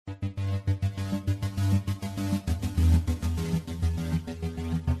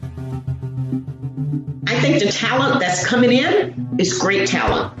I think the talent that's coming in is great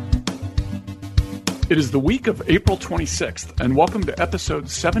talent. It is the week of April 26th, and welcome to episode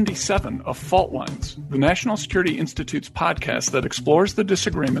 77 of Fault Lines, the National Security Institute's podcast that explores the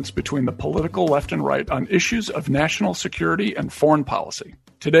disagreements between the political left and right on issues of national security and foreign policy.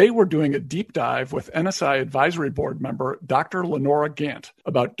 Today, we're doing a deep dive with NSI Advisory Board member Dr. Lenora Gant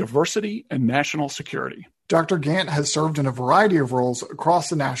about diversity and national security. Dr. Gant has served in a variety of roles across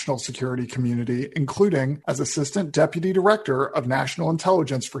the national security community, including as Assistant Deputy Director of National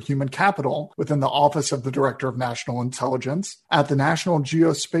Intelligence for Human Capital within the Office of the Director of National Intelligence, at the National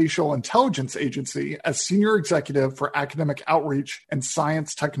Geospatial Intelligence Agency as Senior Executive for Academic Outreach and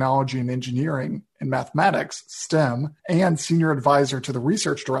Science, Technology, and Engineering in Mathematics, STEM, and Senior Advisor to the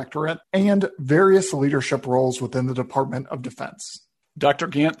Research Directorate, and various leadership roles within the Department of Defense. Dr.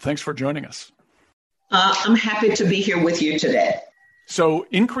 Gant, thanks for joining us. I'm happy to be here with you today. So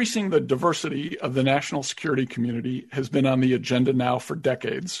increasing the diversity of the national security community has been on the agenda now for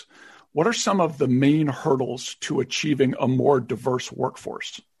decades. What are some of the main hurdles to achieving a more diverse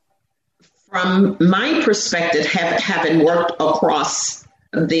workforce? From my perspective, having worked across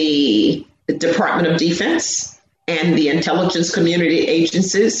the Department of Defense and the intelligence community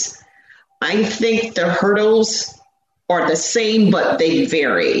agencies, I think the hurdles are the same, but they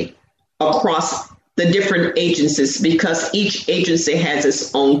vary across the different agencies because each agency has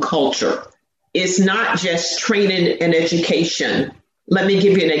its own culture. It's not just training and education. Let me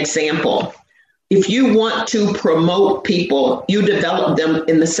give you an example. If you want to promote people, you develop them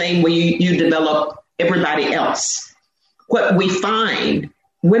in the same way you develop everybody else. What we find,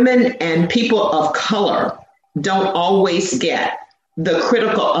 women and people of color don't always get the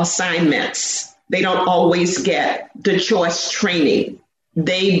critical assignments. They don't always get the choice training.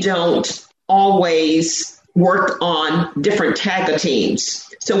 They don't always work on different TAGA teams.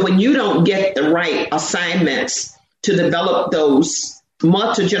 So when you don't get the right assignments to develop those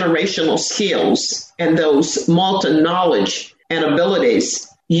multi-generational skills and those multi-knowledge and abilities,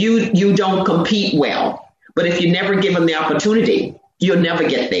 you don't compete well. But if you never give them the opportunity, you'll never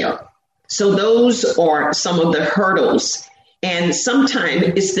get there. So those are some of the hurdles. And sometimes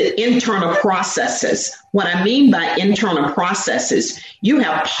it's the internal processes. What I mean by internal processes, you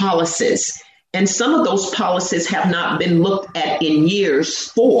have policies, and some of those policies have not been looked at in years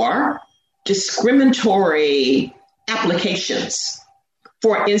for discriminatory applications.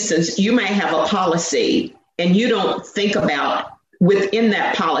 For instance, you may have a policy and you don't think about within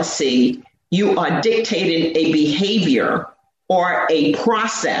that policy, you are dictating a behavior or a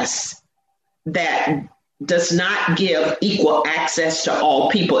process that does not give equal access to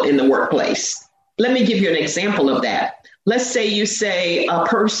all people in the workplace. Let me give you an example of that. Let's say you say a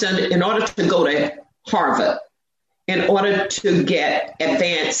person, in order to go to Harvard, in order to get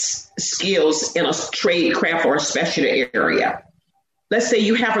advanced skills in a trade, craft, or a specialty area, let's say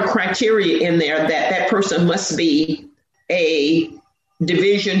you have a criteria in there that person must be a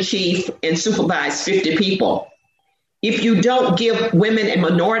division chief and supervise 50 people. If you don't give women and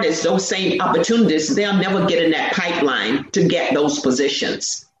minorities those same opportunities, they'll never get in that pipeline to get those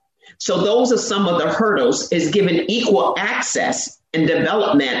positions. So those are some of the hurdles, is giving equal access and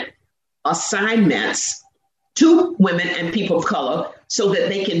development assignments to women and people of color so that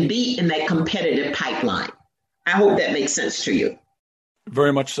they can be in that competitive pipeline. I hope that makes sense to you.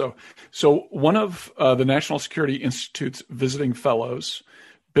 Very much so. So one of the National Security Institute's visiting fellows,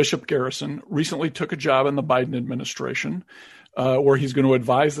 Bishop Garrison, recently took a job in the Biden administration where he's going to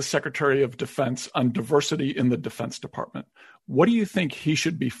advise the Secretary of Defense on diversity in the Defense Department. What do you think he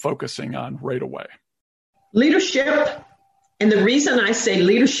should be focusing on right away? Leadership. And the reason I say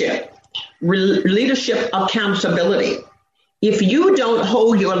leadership accountability. If you don't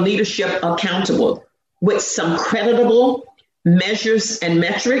hold your leadership accountable with some credible measures and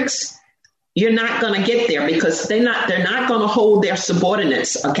metrics, you're not going to get there because they're not going to hold their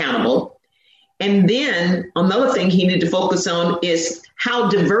subordinates accountable. And then another thing he need to focus on is how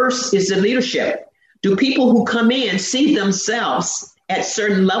diverse is the leadership? Do people who come in see themselves at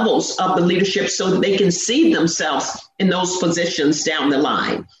certain levels of the leadership so that they can see themselves in those positions down the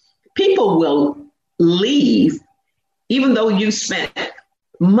line? People will leave even though you spent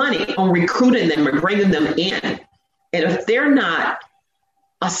money on recruiting them or bringing them in. And if they're not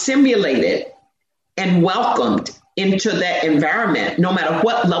assimilated and welcomed into that environment, no matter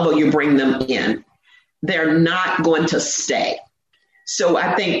what level you bring them in, they're not going to stay. So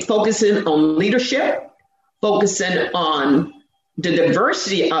I think focusing on leadership, focusing on the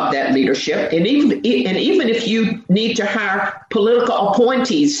diversity of that leadership, and even if you need to hire political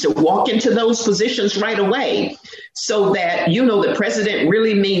appointees to walk into those positions right away, so that you know the president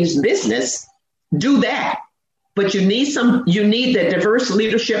really means business, do that. But you need the diverse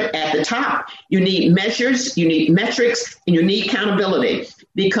leadership at the top. You need measures, you need metrics, and you need accountability.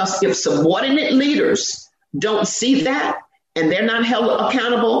 Because if subordinate leaders don't see that and they're not held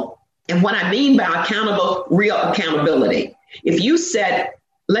accountable, and what I mean by accountable, real accountability. If you set,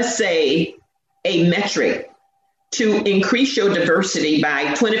 let's say, a metric to increase your diversity by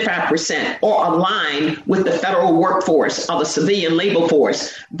 25% or align with the federal workforce or the civilian labor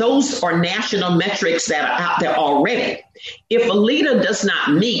force, those are national metrics that are out there already. If a leader does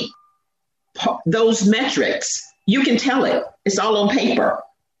not meet those metrics, you can tell it. It's all on paper.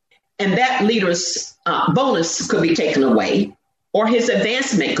 And that leader's bonus could be taken away, or his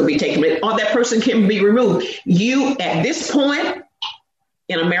advancement could be taken away, or that person can be removed. At this point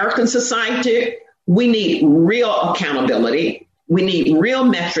in American society, we need real accountability, we need real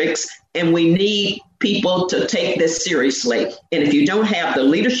metrics, and we need people to take this seriously. And if you don't have the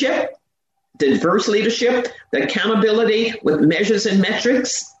leadership, the diverse leadership, the accountability with measures and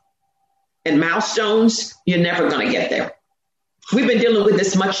metrics and milestones, you're never going to get there. We've been dealing with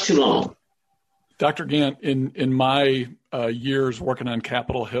this much too long. Dr. Gant, in my years working on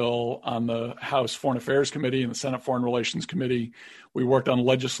Capitol Hill, on the House Foreign Affairs Committee and the Senate Foreign Relations Committee, we worked on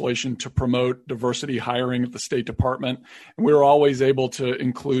legislation to promote diversity hiring at the State Department. And we were always able to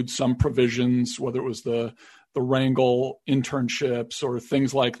include some provisions, whether it was the Wrangle internships or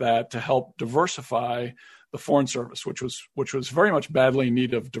things like that, to help diversify the Foreign Service, which was very much badly in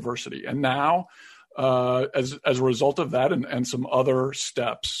need of diversity. And now, as a result of that and some other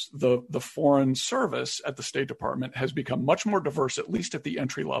steps, the Foreign Service at the State Department has become much more diverse, at least at the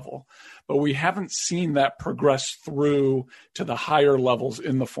entry level. But we haven't seen that progress through to the higher levels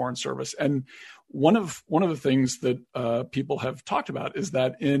in the Foreign Service. And one of the things that people have talked about is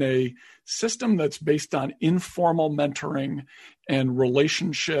that in a system that's based on informal mentoring and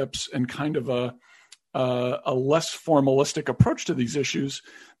relationships and kind of a less formalistic approach to these issues,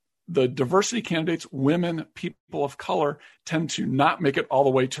 the diversity candidates, women, people of color, tend to not make it all the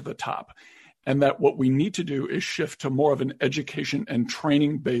way to the top. And that what we need to do is shift to more of an education and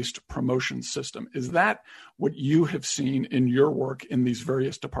training-based promotion system. Is that what you have seen in your work in these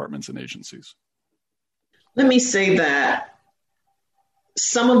various departments and agencies? Let me say that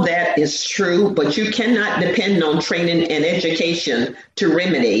some of that is true, but you cannot depend on training and education to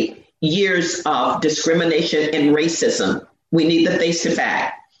remedy years of discrimination and racism. We need to face the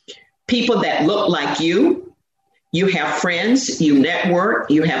fact. People that look like you have friends, you network,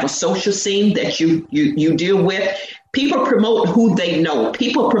 you have a social scene that you deal with. People promote who they know.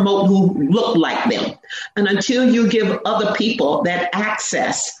 People promote who look like them. And until you give other people that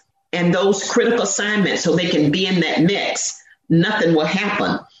access and those critical assignments so they can be in that mix, nothing will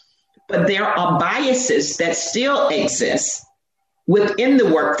happen. But there are biases that still exist within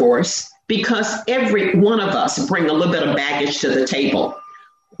the workforce because every one of us bring a little bit of baggage to the table.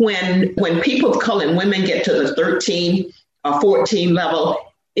 When people of color and women get to the 13 or 14 level,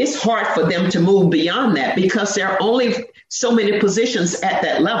 it's hard for them to move beyond that because there are only so many positions at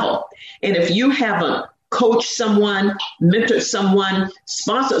that level. And if you haven't coached someone, mentored someone,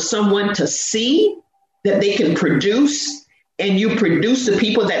 sponsored someone to see that they can produce, and you produce the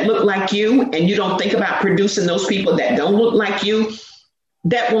people that look like you, and you don't think about producing those people that don't look like you,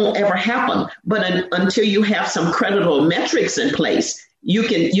 that won't ever happen. But until you have some credible metrics in place, you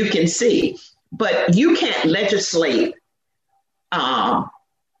can see, but you can't legislate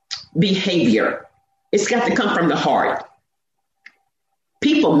behavior. It's got to come from the heart.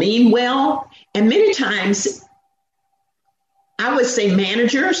 People mean well, and many times, I would say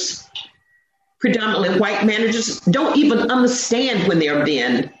managers, predominantly white managers, don't even understand when they're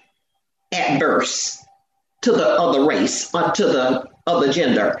being adverse to the other race or to the other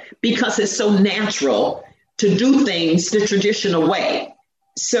gender because it's so natural to do things the traditional way.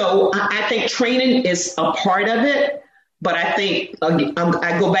 So I think training is a part of it, but I think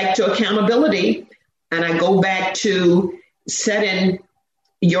I go back to accountability and I go back to setting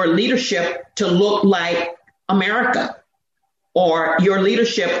your leadership to look like America or your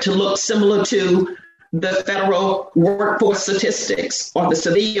leadership to look similar to the federal workforce statistics or the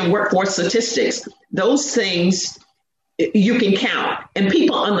civilian workforce statistics. Those things you can count and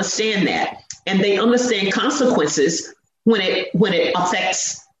people understand that. And they understand consequences when it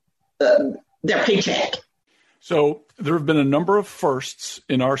affects their paycheck. So there have been a number of firsts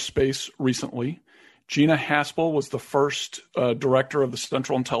in our space recently. Gina Haspel was the first director of the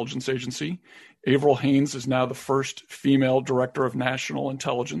Central Intelligence Agency. Avril Haines is now the first female director of national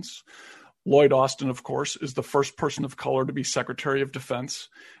intelligence. Lloyd Austin, of course, is the first person of color to be Secretary of Defense.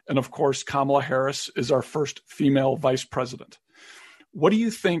 And of course, Kamala Harris is our first female vice president. What do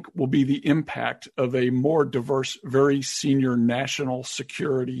you think will be the impact of a more diverse, very senior national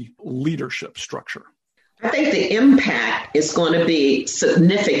security leadership structure? I think the impact is going to be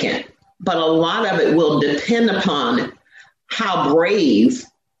significant, but a lot of it will depend upon how brave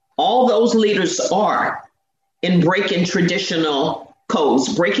all those leaders are in breaking traditional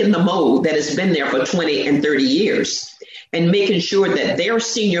codes, breaking the mold that has been there for 20 and 30 years, and making sure that their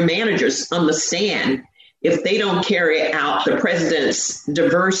senior managers understand if they don't carry out the president's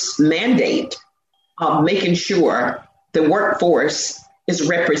diverse mandate of making sure the workforce is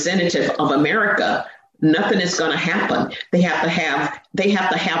representative of America, nothing is going to happen. They have to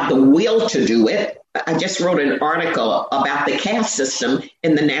have the will to do it. I just wrote an article about the caste system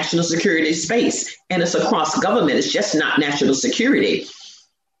in the national security space, and it's across government. It's just not national security.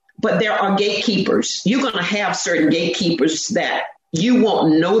 But there are gatekeepers. You're going to have certain gatekeepers that you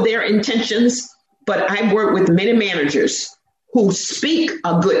won't know their intentions, but I work with many managers who speak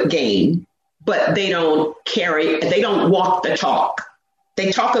a good game, but they don't walk the talk.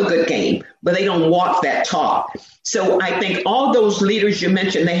 They talk a good game, but they don't walk that talk. So I think all those leaders you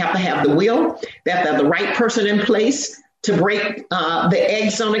mentioned, they have to have the will, they have to have the right person in place to break the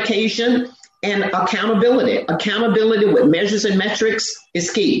eggs on occasion, and accountability. Accountability with measures and metrics is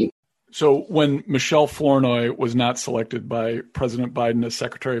key. So when Michelle Flournoy was not selected by President Biden as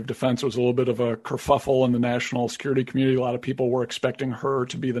Secretary of Defense, it was a little bit of a kerfuffle in the national security community. A lot of people were expecting her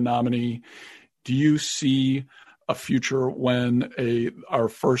to be the nominee. Do you see a future when our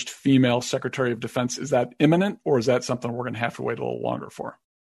first female Secretary of Defense, is that imminent, or is that something we're going to have to wait a little longer for?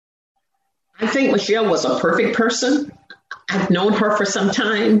 I think Michelle was a perfect person. I've known her for some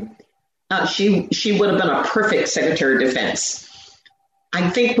time. She would have been a perfect Secretary of Defense. I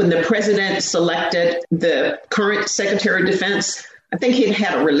think when the president selected the current Secretary of Defense, I think he'd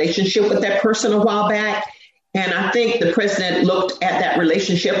had a relationship with that person a while back. And I think the president looked at that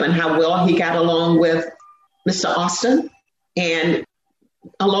relationship and how well he got along with Mr. Austin. And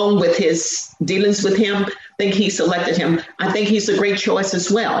along with his dealings with him, I think he selected him. I think he's a great choice as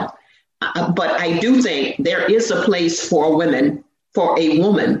well. But I do think there is a place for a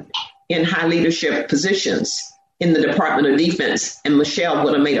woman in high leadership positions in the Department of Defense, and Michelle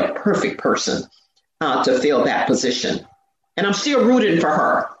would have made a perfect person to fill that position. And I'm still rooting for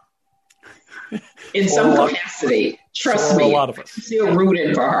her in some capacity. Trust me, I'm still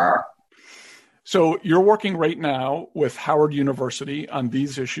rooting for her. So you're working right now with Howard University on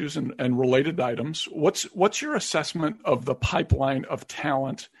these issues and related items. What's your assessment of the pipeline of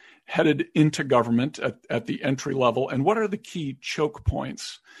talent headed into government at the entry level, and what are the key choke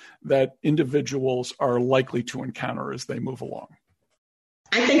points that individuals are likely to encounter as they move along?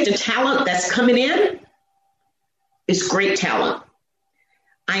 I think the talent that's coming in is great talent.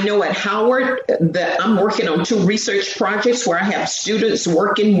 I know at Howard that I'm working on 2 research projects where I have students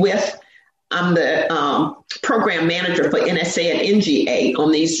working with, I'm the program manager for NSA and NGA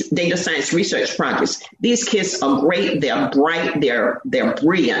on these data science research projects. These kids are great, they're bright, they're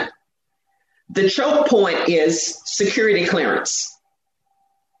brilliant. The choke point is security clearance.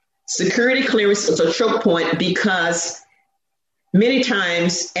 Security clearance is a choke point because many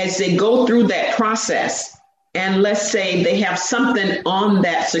times as they go through that process, and let's say they have something on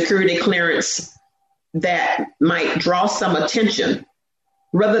that security clearance that might draw some attention,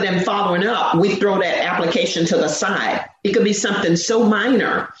 rather than following up, we throw that application to the side. It could be something so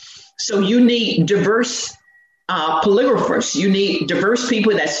minor. So you need diverse polygraphers. You need diverse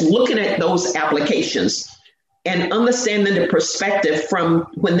people that's looking at those applications and understanding the perspective from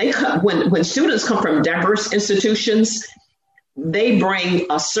when students come from diverse institutions, they bring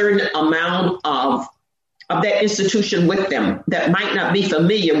a certain amount of that institution with them that might not be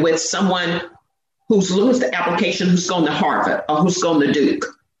familiar with someone who's looking at the application, who's going to Harvard or who's going to Duke.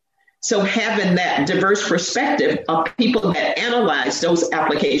 So having that diverse perspective of people that analyze those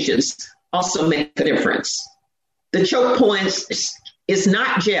applications also make a difference. The choke points is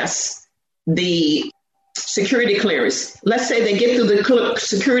not just the security clearance. Let's say they get through the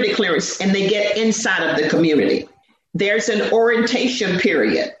security clearance and they get inside of the community. There's an orientation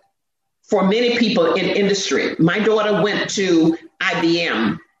period for many people in industry. My daughter went to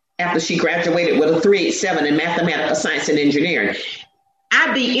IBM after she graduated with a 3.87 in mathematical science and engineering.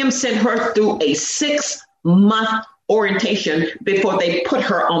 IBM sent her through a 6-month orientation before they put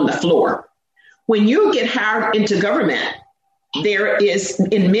her on the floor. When you get hired into government, there is,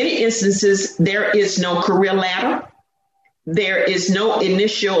 in many instances, there is no career ladder. There is no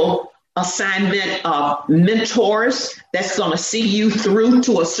initial assignment of mentors that's going to see you through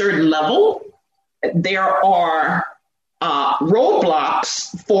to a certain level. There are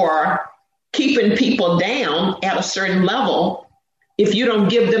roadblocks for keeping people down at a certain level if you don't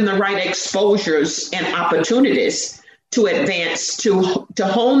give them the right exposures and opportunities to advance, to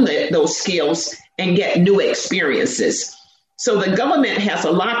hone those skills and get new experiences. So the government has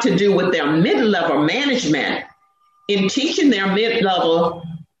a lot to do with their mid-level management in teaching their mid-level,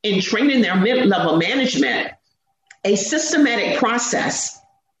 in training their mid-level management, a systematic process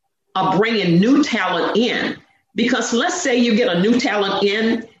of bringing new talent in. Because let's say you get a new talent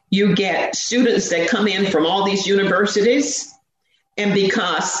in, you get students that come in from all these universities, and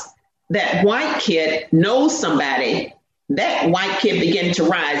because that white kid knows somebody, that white kid begin to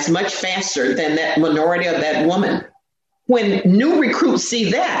rise much faster than that minority or that woman. When new recruits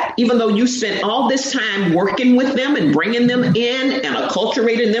see that, even though you spent all this time working with them and bringing them in and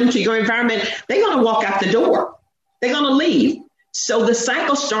acculturating them to your environment, they're going to walk out the door. They're going to leave. So the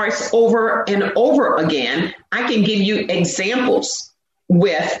cycle starts over and over again. I can give you examples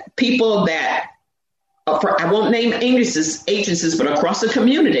with people that, I won't name agencies, but across the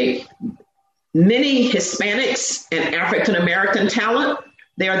community, many Hispanics and African-American talent,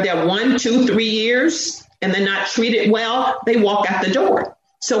 they're there 1, 2, 3 years, and they're not treated well, they walk out the door.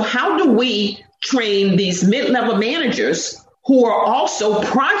 So how do we train these mid-level managers who are also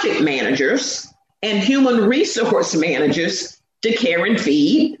project managers and human resource managers to care and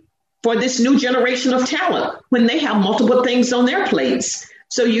feed for this new generation of talent when they have multiple things on their plates?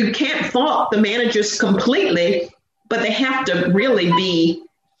 So you can't fault the managers completely, but they have to really be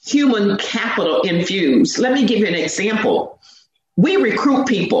human capital infused. Let me give you an example. We recruit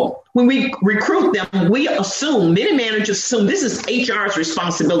people. When we recruit them, we assume, many managers assume this is HR's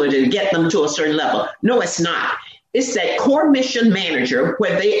responsibility to get them to a certain level. No, it's not. It's that core mission manager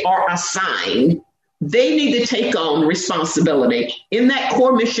where they are assigned. They need to take on responsibility in that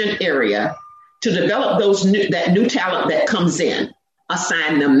core mission area to develop that new talent that comes in,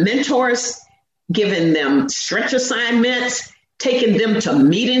 assign them mentors, giving them stretch assignments, taking them to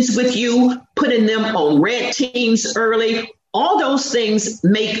meetings with you, putting them on red teams early. All those things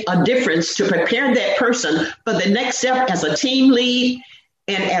make a difference to prepare that person for the next step as a team lead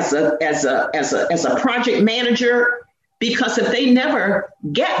and as a project manager. Because if they never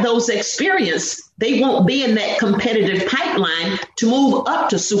get those experience, they won't be in that competitive pipeline to move up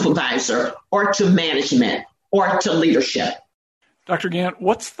to supervisor or to management or to leadership. Dr. Gant,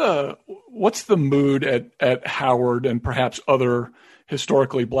 what's the mood at Howard and perhaps other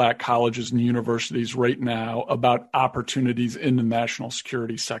historically Black colleges and universities right now about opportunities in the national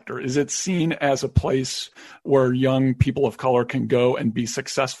security sector? Is it seen as a place where young people of color can go and be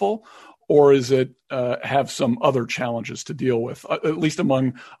successful? Or is it have some other challenges to deal with, at least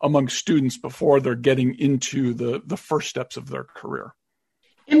among students before they're getting into the first steps of their career?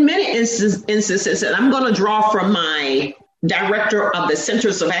 In many instances, and I'm going to draw from my director of the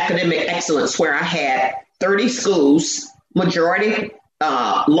Centers of Academic Excellence, where I had 30 schools, majority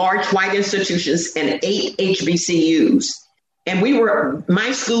large white institutions, and 8 HBCUs. And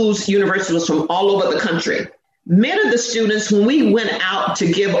my school's university was from all over the country. Many of the students, when we went out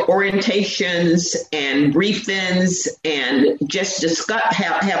to give orientations and briefings and just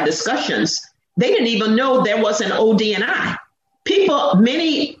have discussions, they didn't even know there was an OD&I.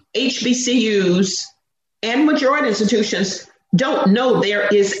 Many HBCUs and majority institutions don't know there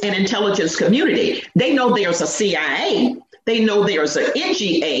is an intelligence community. They know there's a CIA, they know there's an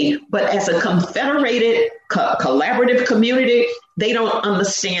NGA, but as a confederated, collaborative community, they don't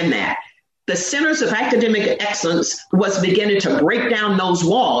understand that. The Centers of Academic Excellence was beginning to break down those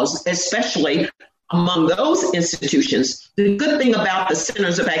walls, especially among those institutions. The good thing about the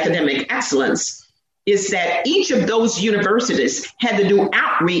Centers of Academic Excellence is that each of those universities had to do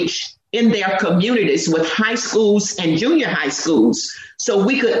outreach in their communities with high schools and junior high schools. So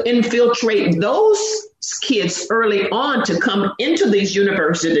we could infiltrate those kids early on to come into these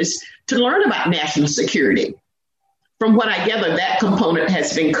universities to learn about national security. From what I gather, that component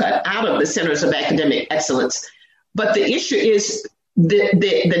has been cut out of the Centers of Academic Excellence. But the issue is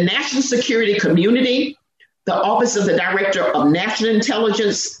the national security community, the Office of the Director of National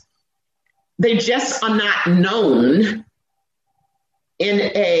Intelligence, they just are not known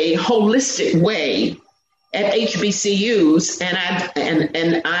in a holistic way at HBCUs,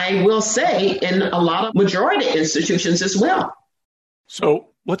 and I will say in a lot of majority institutions as well. So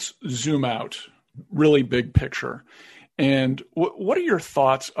let's zoom out, really big picture. And what are your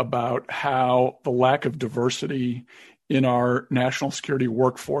thoughts about how the lack of diversity in our national security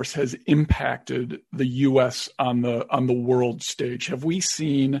workforce has impacted the U.S. on the world stage? Have we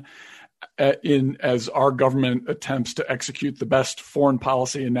seen, as our government attempts to execute the best foreign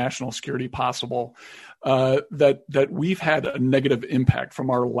policy and national security possible, that we've had a negative impact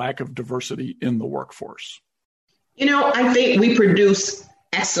from our lack of diversity in the workforce? I think we produce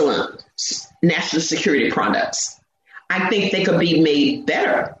excellent national security products. I think they could be made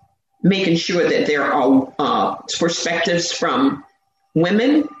better, making sure that there are perspectives from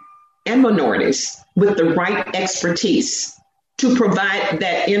women and minorities with the right expertise to provide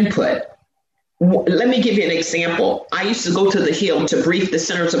that input. Let me give you an example. I used to go to the Hill to brief the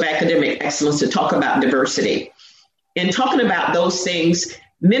Centers of Academic Excellence to talk about diversity. In talking about those things,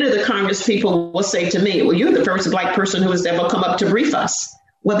 many of the Congress people will say to me, well, you're the first Black person who has ever come up to brief us.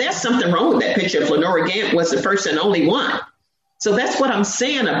 Well, there's something wrong with that picture. If Lenora Gantt was the first and only one. So that's what I'm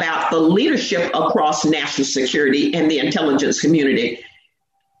saying about the leadership across national security and the intelligence community.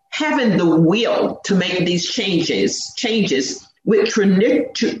 Having the will to make these changes with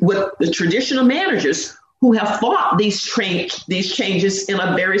the traditional managers who have fought these changes in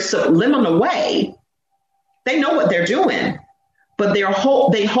a very subliminal way. They know what they're doing, but they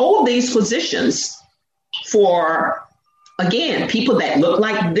hold these positions for, again, people that look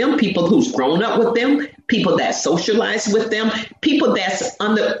like them, people who's grown up with them, people that socialize with them, people that's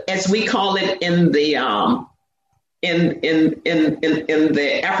as we call it in the in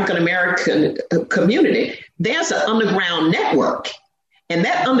the African American community, there's an underground network. And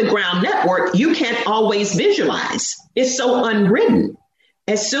that underground network, you can't always visualize. It's so unwritten.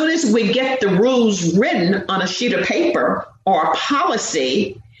 As soon as we get the rules written on a sheet of paper or a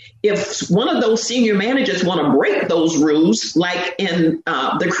policy, if one of those senior managers want to break those rules, like in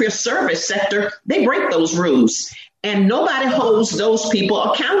the career service sector, they break those rules. And nobody holds those people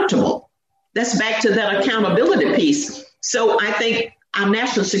accountable. That's back to that accountability piece. So I think our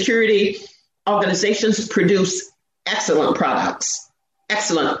national security organizations produce excellent products,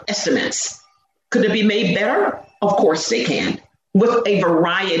 excellent estimates. Could it be made better? Of course they can, with a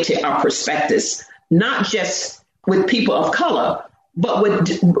variety of perspectives, not just with people of color, but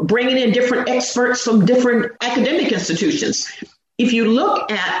with bringing in different experts from different academic institutions. If you look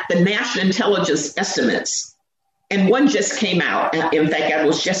at the national intelligence estimates, and one just came out. In fact, I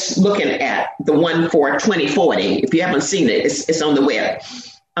was just looking at the one for 2040. If you haven't seen it, it's on the web.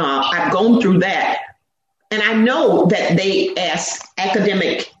 I've gone through that. And I know that they ask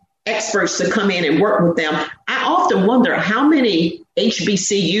academic experts to come in and work with them. I often wonder how many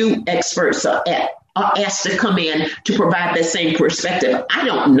HBCU experts are asked to come in to provide that same perspective. I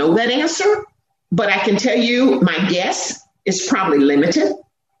don't know that answer, but I can tell you my guess is probably limited.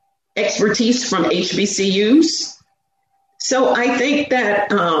 Expertise from HBCUs. So I think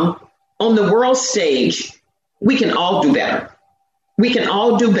that on the world stage, we can all do better. We can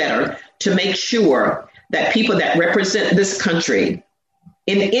all do better to make sure that people that represent this country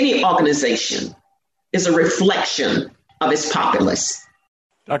in any organization is a reflection of its populace.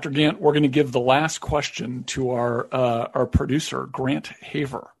 Dr. Gantt, we're going to give the last question to our producer, Grant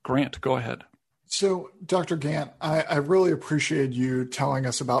Haver. Grant, go ahead. So, Dr. Gantt, I really appreciate you telling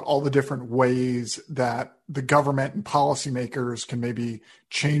us about all the different ways that the government and policymakers can maybe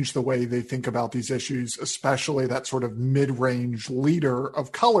change the way they think about these issues, especially that sort of mid-range leader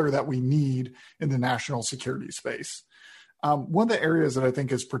of color that we need in the national security space. One of the areas that I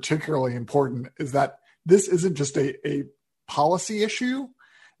think is particularly important is that this isn't just a policy issue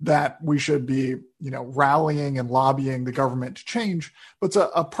that we should be, rallying and lobbying the government to change, but it's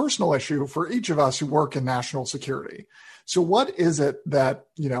a personal issue for each of us who work in national security. So what is it that,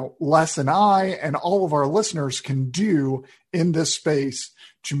 Les and I and all of our listeners can do in this space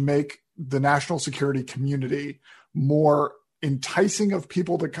to make the national security community more enticing of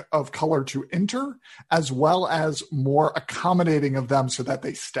people of color to enter, as well as more accommodating of them so that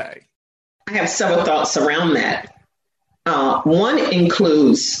they stay? I have several thoughts around that. One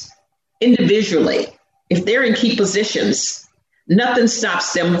includes individually, if they're in key positions, nothing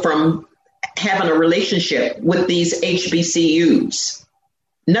stops them from having a relationship with these HBCUs.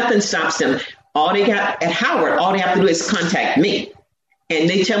 Nothing stops them. All they got at Howard, all they have to do is contact me. And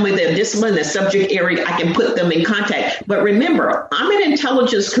they tell me their discipline, their subject area, I can put them in contact. But remember, I'm an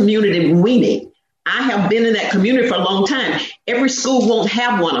intelligence community weenie. I have been in that community for a long time. Every school won't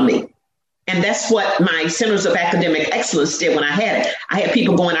have one of me. And that's what my Centers of Academic Excellence did when I had it. I had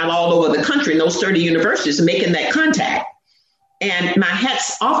people going out all over the country in those 30 universities making that contact. And my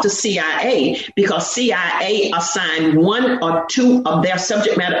hat's off to CIA, because CIA assigned one or two of their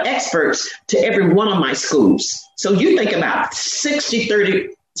subject matter experts to every one of my schools. So you think about 60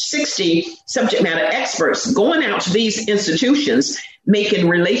 subject matter experts going out to these institutions, making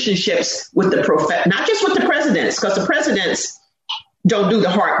relationships with the not just with the presidents, because the presidents don't do the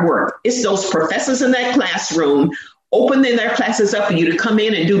hard work. It's those professors in that classroom opening their classes up for you to come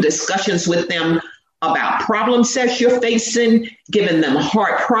in and do discussions with them about problem sets you're facing, giving them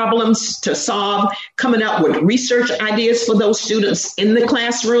hard problems to solve, coming up with research ideas for those students in the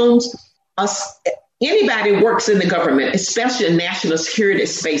classrooms. Anybody who works in the government, especially in national security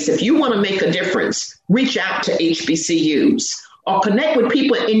space, if you want to make a difference, reach out to HBCUs or connect with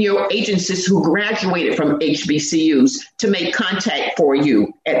people in your agencies who graduated from HBCUs to make contact for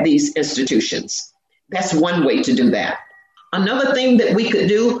you at these institutions. That's one way to do that. Another thing that we could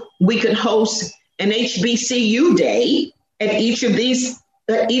do, we could host an HBCU day at each of these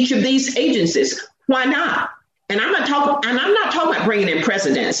agencies. Why not? And I'm not talking about bringing in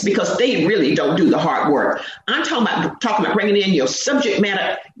presidents because they really don't do the hard work. I'm talking about bringing in your subject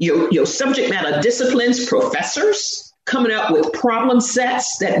matter disciplines professors, coming up with problem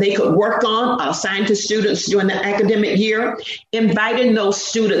sets that they could work on, assigned to students during the academic year, inviting those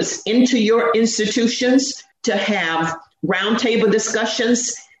students into your institutions to have roundtable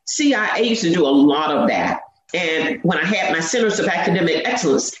discussions. CIA used to do a lot of that. And when I had my Centers of Academic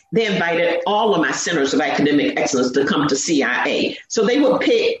Excellence, they invited all of my Centers of Academic Excellence to come to CIA. So they would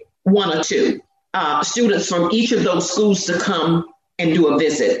pick one or two students from each of those schools to come and do a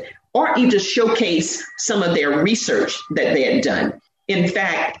visit, or even showcase some of their research that they had done. In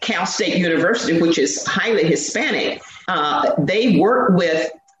fact, Cal State University, which is highly Hispanic, they work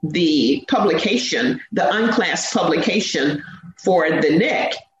with the publication, the unclassed publication for the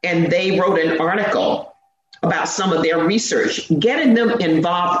NIC, and they wrote an article about some of their research, getting them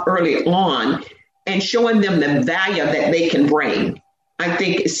involved early on and showing them the value that they can bring, I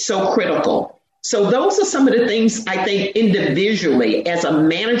think is so critical. So those are some of the things I think individually as a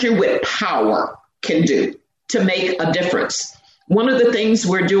manager with power can do to make a difference. One of the things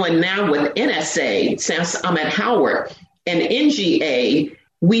we're doing now with NSA, since I'm at Howard, and NGA,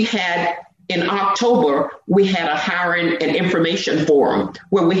 in October, we had a hiring and information forum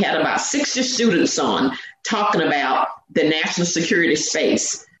where we had about 60 students on talking about the national security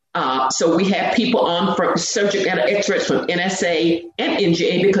space. So we have people on from subject matter experts from NSA and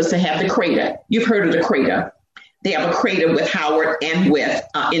NGA because they have the CRADA. You've heard of the CRADA. They have a CRADA with Howard and with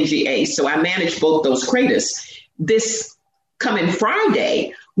NGA. So I manage both those CRADAs. This coming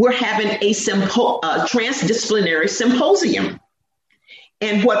Friday, we're having a transdisciplinary symposium.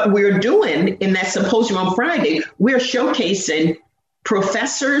 And what we're doing in that symposium on Friday, we're showcasing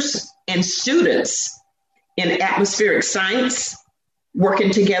professors and students in atmospheric science working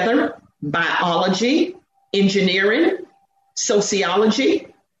together, biology, engineering, sociology,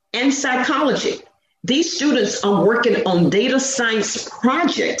 and psychology. These students are working on data science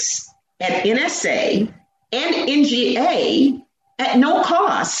projects at NSA and NGA at no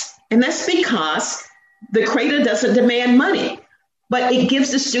cost. And that's because the CRADA doesn't demand money, but it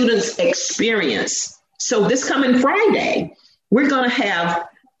gives the students experience. So this coming Friday, we're going to have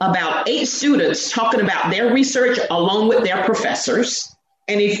about 8 students talking about their research along with their professors.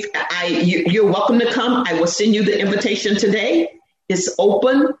 And if you're welcome to come, I will send you the invitation today. It's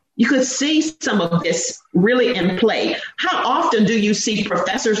open. You could see some of this really in play. How often do you see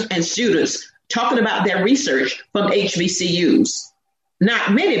professors and students talking about their research from HBCUs?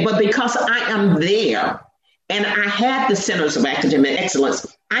 Not many, but because I am there and I have the Centers of Academic Excellence,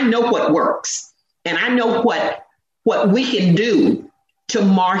 I know what works and I know what we can do to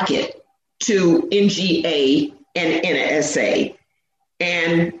market to NGA and NSA.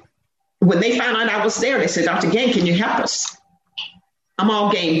 And when they found out I was there, they said, Dr. Gang, can you help us? I'm all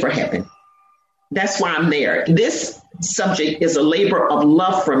game for helping. That's why I'm there. This subject is a labor of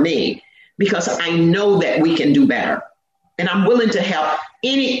love for me because I know that we can do better. And I'm willing to help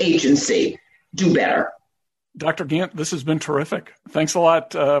any agency do better. Dr. Gant, this has been terrific. Thanks a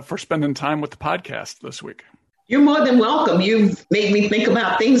lot for spending time with the podcast this week. You're more than welcome. You've made me think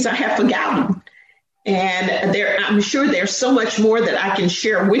about things I have forgotten. And I'm sure there's so much more that I can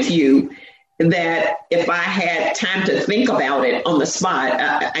share with you that if I had time to think about it on the spot,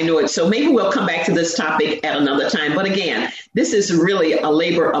 I know it. So maybe we'll come back to this topic at another time. But again, this is really a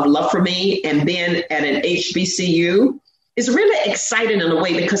labor of love for me. And being at an HBCU is really exciting in a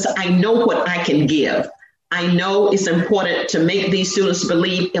way because I know what I can give. I know it's important to make these students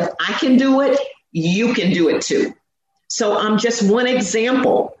believe if I can do it, you can do it too. So I'm just one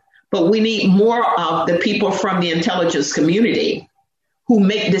example, but we need more of the people from the intelligence community who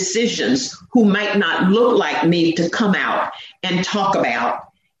make decisions, who might not look like me, to come out and talk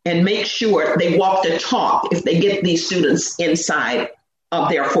about and make sure they walk the talk if they get these students inside of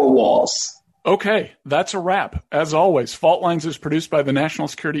their 4 walls. Okay, that's a wrap. As always, Fault Lines is produced by the National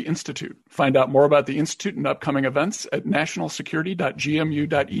Security Institute. Find out more about the Institute and upcoming events at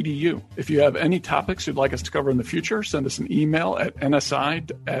nationalsecurity.gmu.edu. If you have any topics you'd like us to cover in the future, send us an email at nsi@gmu.edu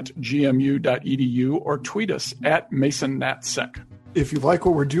or tweet us at MasonNatSec. If you like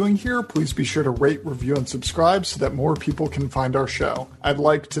what we're doing here, please be sure to rate, review, and subscribe so that more people can find our show. I'd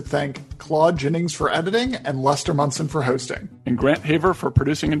like to thank Claude Jennings for editing and Lester Munson for hosting. And Grant Haver for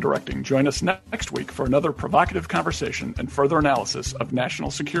producing and directing. Join us next week for another provocative conversation and further analysis of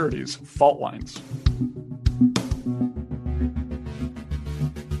national security's fault lines.